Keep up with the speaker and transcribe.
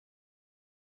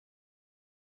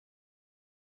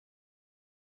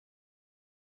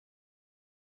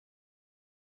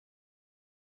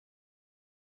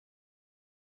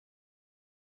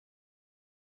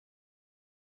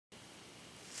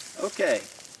Okay,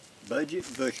 Budget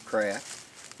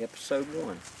Bushcraft, Episode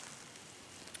 1.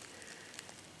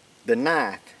 The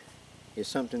knife is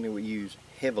something that we use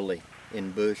heavily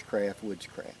in bushcraft,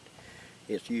 woodscraft.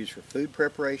 It's used for food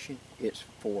preparation. It's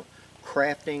for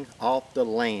crafting off the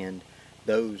land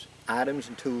those items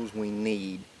and tools we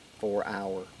need for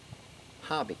our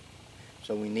hobby.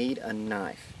 So we need a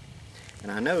knife.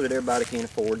 And I know that everybody can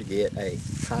afford to get a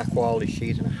high quality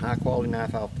sheath and a high quality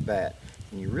knife off the bat.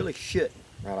 And you really shouldn't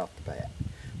right off the bat,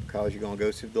 because you're going to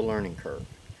go through the learning curve.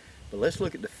 But let's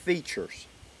look at the features.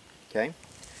 Okay,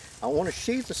 I want a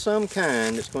sheath of some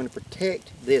kind that's going to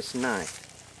protect this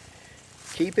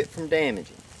knife, keep it from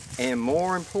damaging, and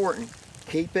more important,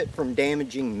 keep it from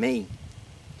damaging me.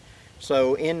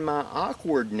 So in my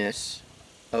awkwardness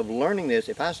of learning this,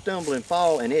 if I stumble and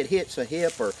fall and it hits a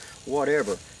hip or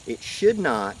whatever, it should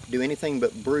not do anything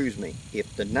but bruise me.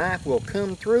 If the knife will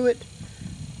come through it,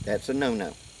 that's a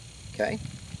no-no. Okay?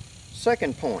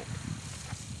 Second point,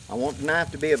 I want the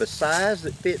knife to be of a size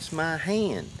that fits my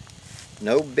hand.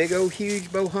 No big old huge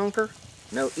bohunker,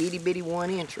 no itty bitty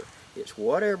 1-incher. It's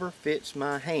whatever fits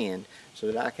my hand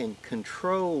so that I can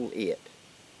control it.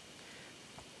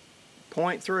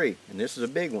 Point 3, and this is a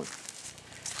big one.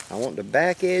 I want the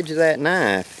back edge of that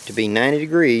knife to be 90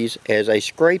 degrees as a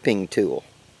scraping tool.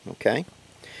 Okay?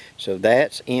 So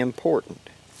that's important.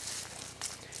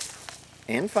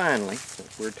 And finally,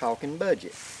 since we're talking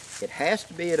budget, it has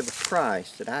to be at a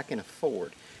price that I can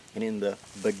afford. And in the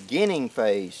beginning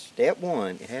phase, step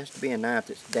 1, it has to be a knife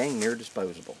that's dang near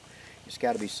disposable. It's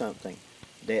got to be something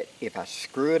that if I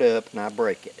screw it up and I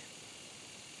break it,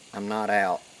 I'm not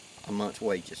out a month's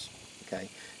wages. Okay?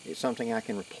 It's something I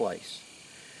can replace.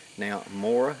 Now,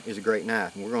 Mora is a great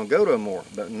knife, and we're going to go to a Mora,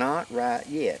 but not right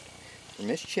yet. For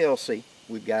Miss Chelsea,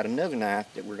 we've got another knife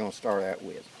that we're going to start out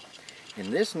with. And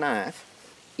this knife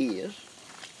is,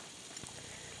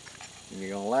 and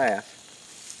you're going to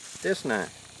laugh, this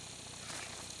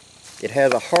knife. It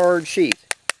has a hard sheath.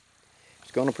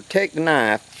 It's going to protect the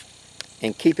knife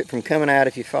and keep it from coming out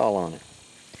if you fall on it.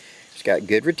 It's got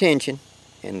good retention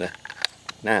and the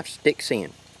knife sticks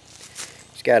in.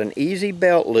 It's got an easy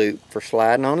belt loop for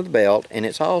sliding onto the belt, and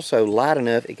it's also light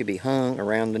enough it could be hung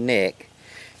around the neck.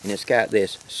 And it's got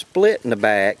this split in the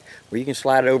back where you can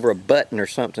slide it over a button or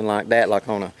something like that, like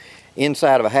on a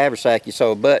inside of a haversack you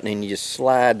sew a button and you just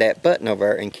slide that button over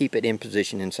there and keep it in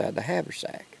position inside the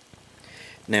haversack.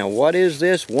 Now what is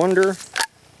this wonder?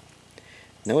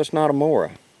 No, it's not a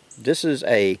Mora. This is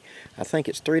a, I think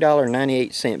it's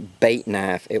 $3.98 bait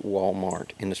knife at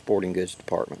Walmart in the sporting goods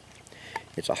department.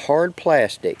 It's a hard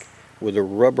plastic with a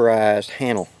rubberized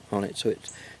handle on it so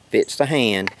it fits the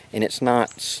hand and it's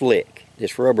not slick.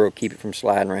 This rubber will keep it from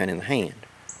sliding around in the hand.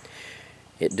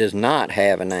 It does not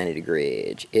have a 90-degree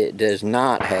edge. It does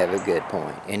not have a good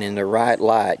point. And in the right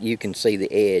light, you can see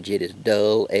the edge. It is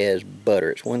dull as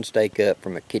butter. It's one stake up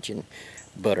from a kitchen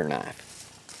butter knife.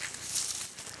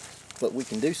 But we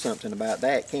can do something about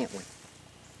that, can't we?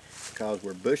 Because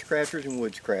we're bushcrafters and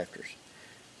woodscrafters.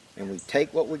 And we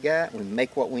take what we got and we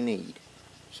make what we need.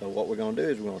 So what we're going to do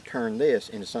is we're going to turn this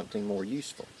into something more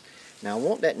useful. Now I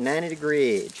want that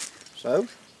 90-degree edge. So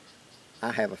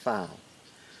I have a file.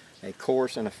 A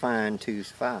coarse and a fine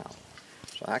tooth file.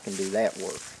 So I can do that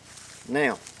work.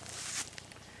 Now,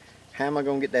 how am I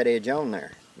going to get that edge on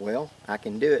there? Well, I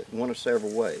can do it one of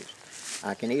several ways.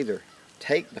 I can either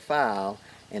take the file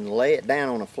and lay it down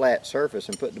on a flat surface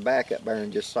and put the back up there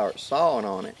and just start sawing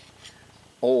on it,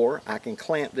 or I can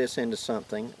clamp this into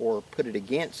something or put it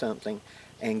against something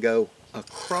and go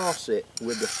across it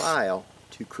with the file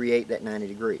to create that 90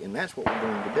 degree. And that's what we're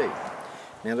going to do.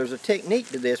 Now there's a technique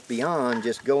to this beyond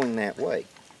just going that way.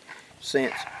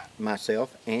 Since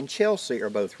myself and Chelsea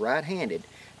are both right-handed,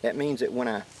 that means that when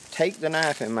I take the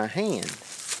knife in my hand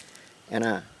and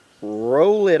I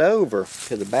roll it over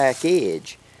to the back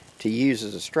edge to use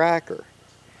as a striker,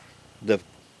 the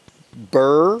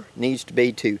burr needs to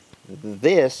be to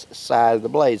this side of the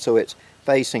blade so it's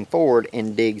facing forward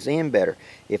and digs in better.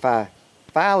 If I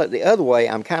file it the other way,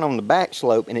 I'm kind of on the back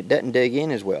slope and it doesn't dig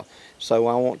in as well. So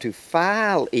I want to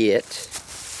file it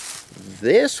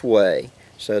this way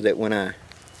so that when I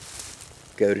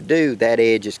go to do, that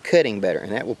edge is cutting better,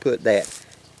 and that will put that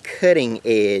cutting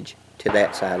edge to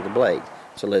that side of the blade.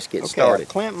 So let's get started.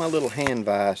 I clamp my little hand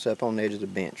vise up on the edge of the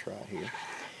bench right here.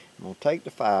 I'm going to take the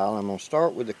file. I'm going to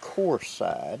start with the coarse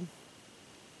side.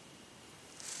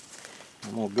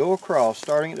 I'm going to go across,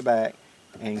 starting at the back,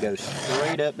 and go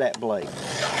straight up that blade,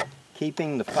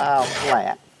 keeping the file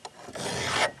flat.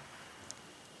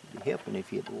 It'd be helping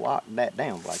if you'd lock that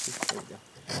down, Blakey. There we go.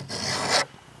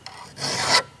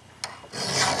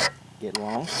 Get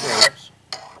long strokes.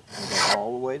 And go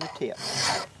all the way to the tip.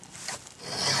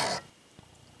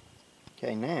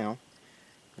 Okay, now,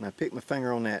 when I pick my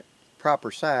finger on that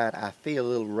proper side, I feel a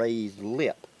little raised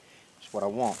lip. That's what I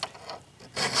want.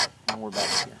 More back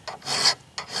here.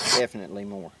 Definitely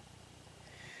more.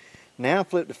 Now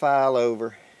flip the file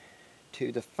over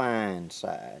to the fine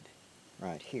side,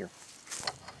 right here.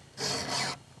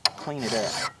 Clean it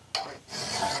up.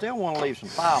 I still want to leave some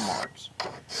file marks,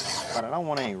 but I don't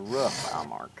want any rough file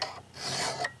mark.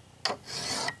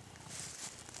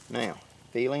 Now,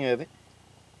 feeling of it,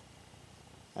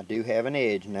 I do have an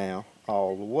edge now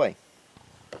all the way.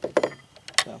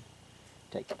 So,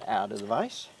 take it out of the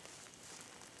vise.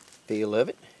 Feel of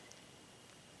it.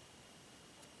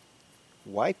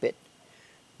 Wipe it.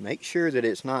 Make sure that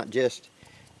it's not just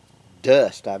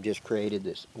dust I've just created,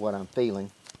 this what I'm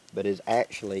feeling, but is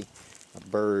actually a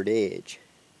burred edge.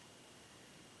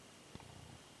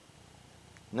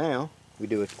 Now we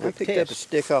do a quick test. I picked up a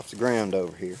stick off the ground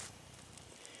over here,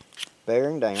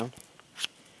 bearing down.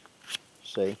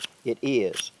 See, it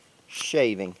is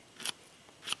shaving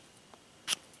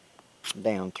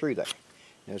down through there.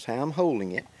 Notice how I'm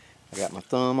holding it. I got my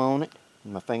thumb on it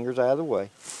and my fingers out of the way,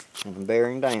 and I'm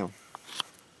bearing down,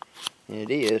 and it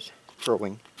is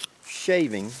throwing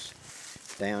shavings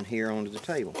down here onto the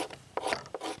table.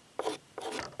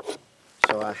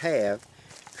 So I have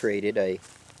created a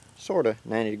sort of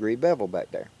 90-degree bevel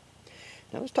back there.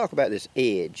 Now let's talk about this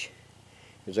edge,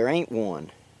 because there ain't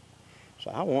one. So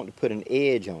I want to put an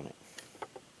edge on it.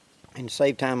 And to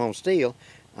save time on steel,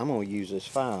 I'm going to use this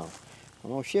file. I'm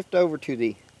going to shift over to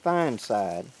the fine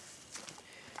side.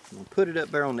 I'm going to put it up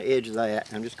there on the edge of that,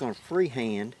 and I'm just going to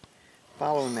freehand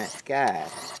following that guide,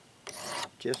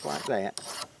 just like that.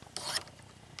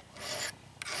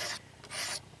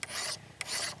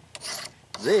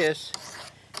 This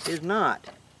is not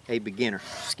a beginner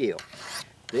skill.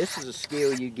 This is a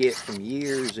skill you get from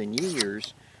years and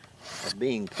years of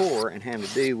being poor and having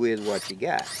to do with what you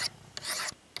got.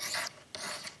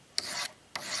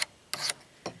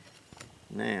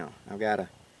 Now, I've got a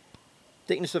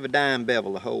thickness of a dime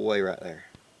bevel the whole way right there.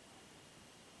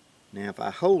 Now, if I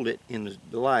hold it in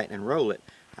the light and roll it,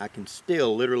 I can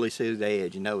still literally see the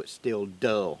edge. You know, it's still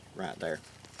dull right there.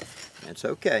 That's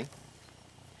okay.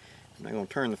 I'm now going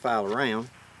to turn the file around,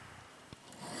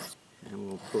 and I'm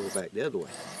going to pull it back the other way.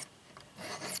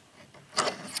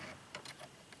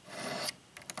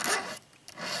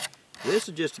 This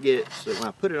is just to get it so when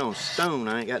I put it on stone,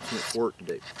 I ain't got too much work to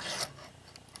do.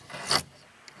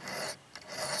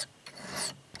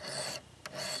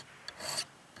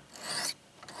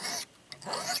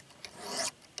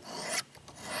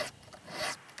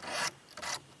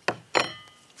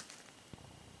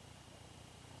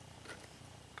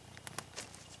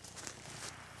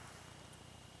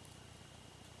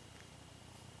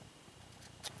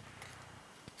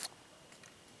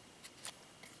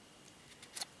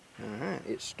 Alright,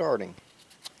 it's starting.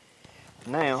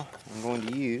 Now I'm going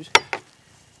to use,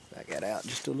 back that out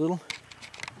just a little.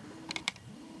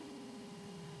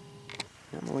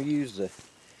 I'm going to use the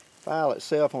file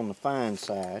itself on the fine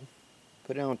side,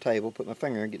 put it on the table, put my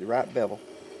finger in, get the right bevel,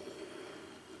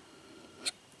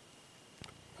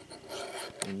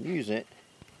 and use it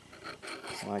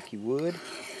like you would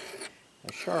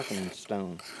a sharpening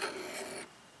stone.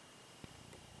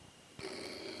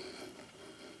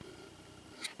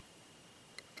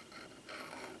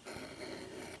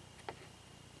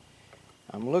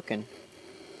 I'm looking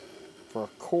for a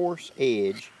coarse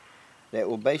edge that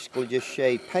will basically just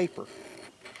shave paper,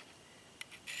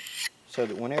 so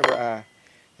that whenever I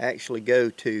actually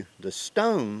go to the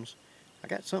stones, I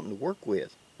got something to work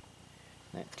with.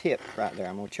 That tip right there,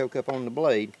 I'm going to choke up on the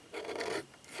blade,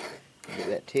 get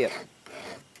that tip.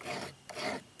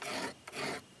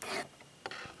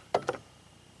 I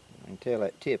can tell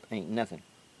that tip ain't nothing.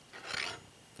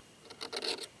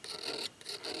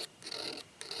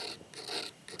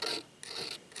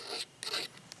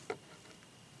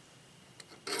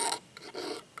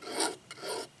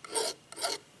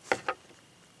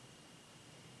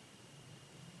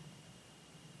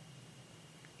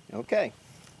 Okay,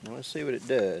 now let's see what it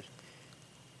does.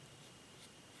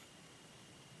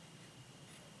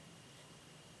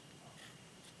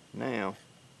 Now,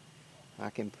 I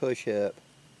can push up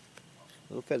a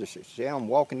little feather. See how I'm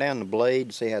walking down the blade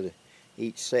to see how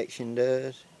each section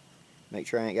does? Make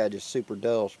sure I ain't got just a super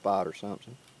dull spot or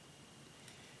something.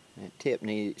 That tip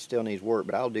still needs work,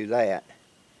 but I'll do that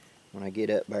when I get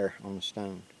up there on the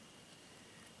stone.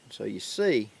 So you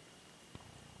see,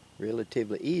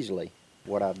 relatively easily,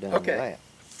 what I've done with that.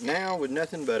 Now with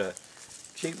nothing but a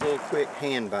cheap little quick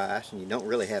hand vise, and you don't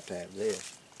really have to have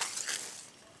this.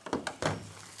 I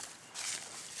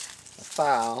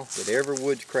file that every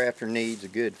woodscrafter needs, a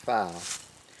good file,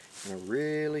 and a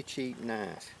really cheap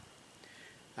knife.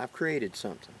 I've created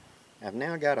something. I've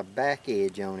now got a back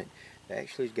edge on it that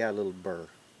actually has got a little burr.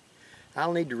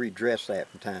 I'll need to redress that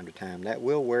from time to time. That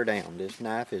will wear down. This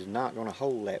knife is not going to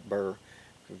hold that burr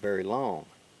for very long.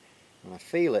 When I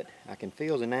feel it, I can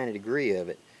feel the 90-degree of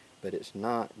it, but it's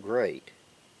not great.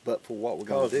 But for what we're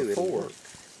going to do, it'll work.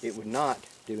 It would not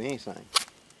do anything.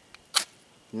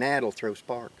 Now it'll throw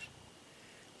sparks.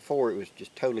 Before it was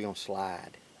just totally going to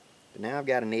slide. But now I've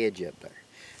got an edge up there.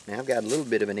 Now I've got a little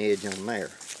bit of an edge on there.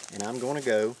 And I'm going to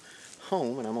go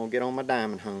home and I'm going to get on my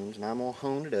diamond hones and I'm going to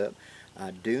hone it up.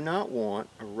 I do not want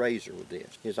a razor with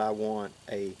this, because I want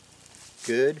a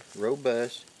good,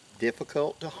 robust,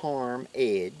 difficult to harm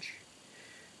edge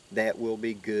that will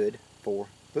be good for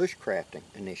bushcrafting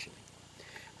initially.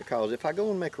 Because if I go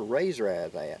and make a razor out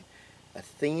of that, a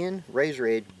thin razor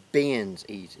edge bends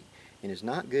easy and is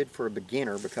not good for a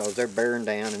beginner because they're bearing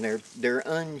down and they're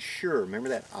unsure. Remember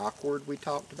that awkward we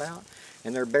talked about?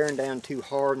 And they're bearing down too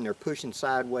hard and they're pushing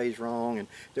sideways wrong and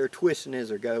they're twisting as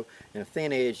they go, and a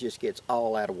thin edge just gets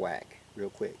all out of whack real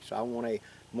quick. So I want a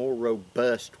more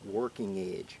robust working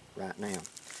edge right now.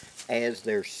 As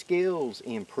their skills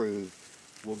improve,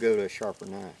 we'll go to a sharper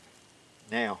knife.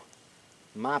 Now,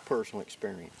 my personal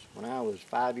experience, when I was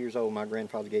 5 years old, my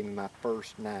grandfather gave me my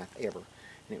first knife ever,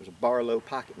 and it was a Barlow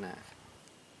pocket knife.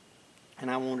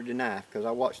 And I wanted a knife because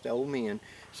I watched the old men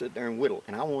sit there and whittle,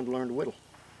 and I wanted to learn to whittle.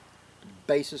 The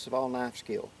basis of all knife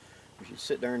skill was you'd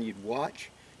sit there and you'd watch,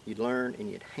 you'd learn,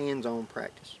 and you'd hands-on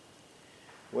practice.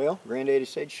 Well, Granddaddy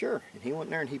said sure, and he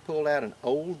went there and he pulled out an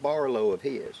old Barlow of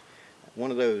his, one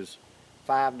of those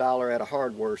 $5 at a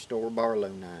hardware store Barlow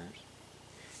knives.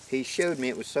 He showed me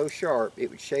it was so sharp it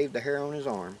would shave the hair on his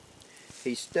arm.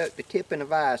 He stuck the tip in a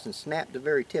vise and snapped the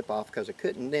very tip off because I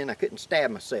couldn't stab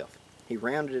myself. He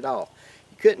rounded it off.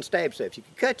 You couldn't stab yourself. You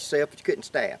could cut yourself, but you couldn't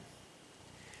stab.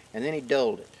 And then he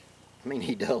dulled it.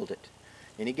 He dulled it.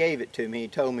 And he gave it to me. He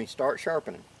told me, start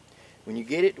sharpening. When you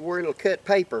get it to where it'll cut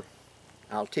paper,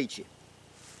 I'll teach you.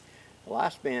 Well, I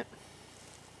spent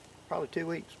probably 2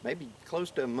 weeks, maybe close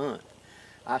to a month.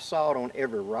 I saw it on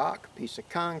every rock, piece of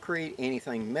concrete,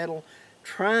 anything metal,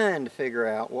 trying to figure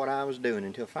out what I was doing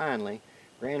until finally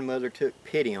grandmother took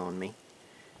pity on me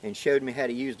and showed me how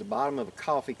to use the bottom of a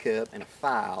coffee cup and a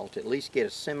file to at least get a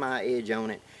semi-edge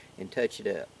on it and touch it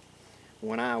up.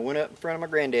 When I went up in front of my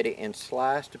granddaddy and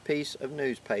sliced a piece of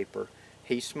newspaper,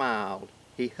 he smiled,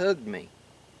 he hugged me,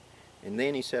 and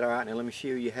then he said, all right, now let me show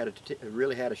you how to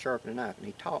really how to sharpen a knife, and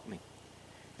he taught me.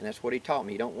 And that's what he taught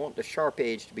me. You don't want the sharp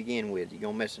edge to begin with. You're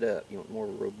going to mess it up. You want more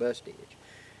of a robust edge.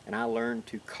 And I learned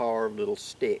to carve little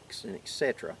sticks and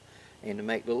etc. and to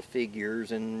make little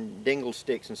figures and dingle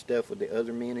sticks and stuff with the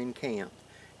other men in camp.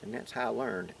 And that's how I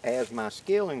learned. As my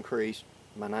skill increased,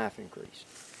 my knife increased.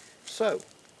 So,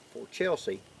 for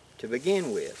Chelsea, to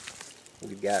begin with,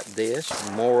 we've got this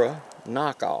Mora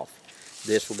knockoff.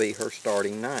 This will be her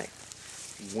starting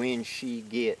knife. When she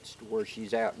gets to where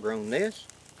she's outgrown this,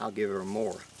 I'll give her a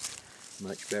Mora.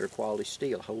 Much better quality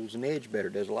steel, holds an edge better,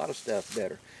 does a lot of stuff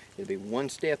better. It'll be one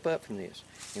step up from this.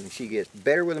 And when she gets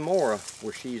better with a Mora,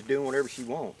 where she's doing whatever she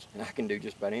wants, and I can do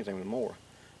just about anything with a Mora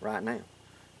right now.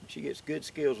 When she gets good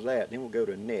skills with that, then we'll go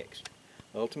to the next.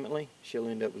 Ultimately, she'll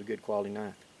end up with a good quality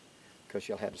knife because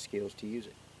she'll have the skills to use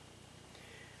it.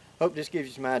 Hope this gives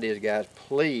you some ideas, guys.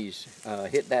 Please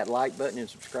hit that like button and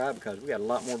subscribe because we got a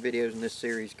lot more videos in this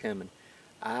series coming.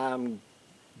 I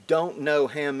don't know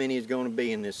how many is going to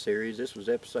be in this series. This was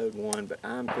episode 1, but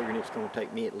I'm figuring it's going to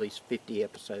take me at least 50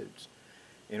 episodes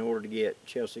in order to get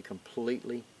Chelsea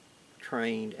completely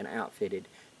trained and outfitted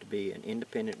to be an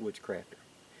independent woodscrafter.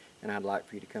 And I'd like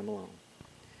for you to come along.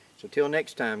 So till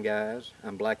next time, guys,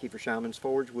 I'm Blackie for Shaman's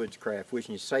Forge Woodscraft.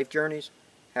 Wishing you safe journeys.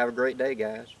 Have a great day,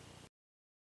 guys.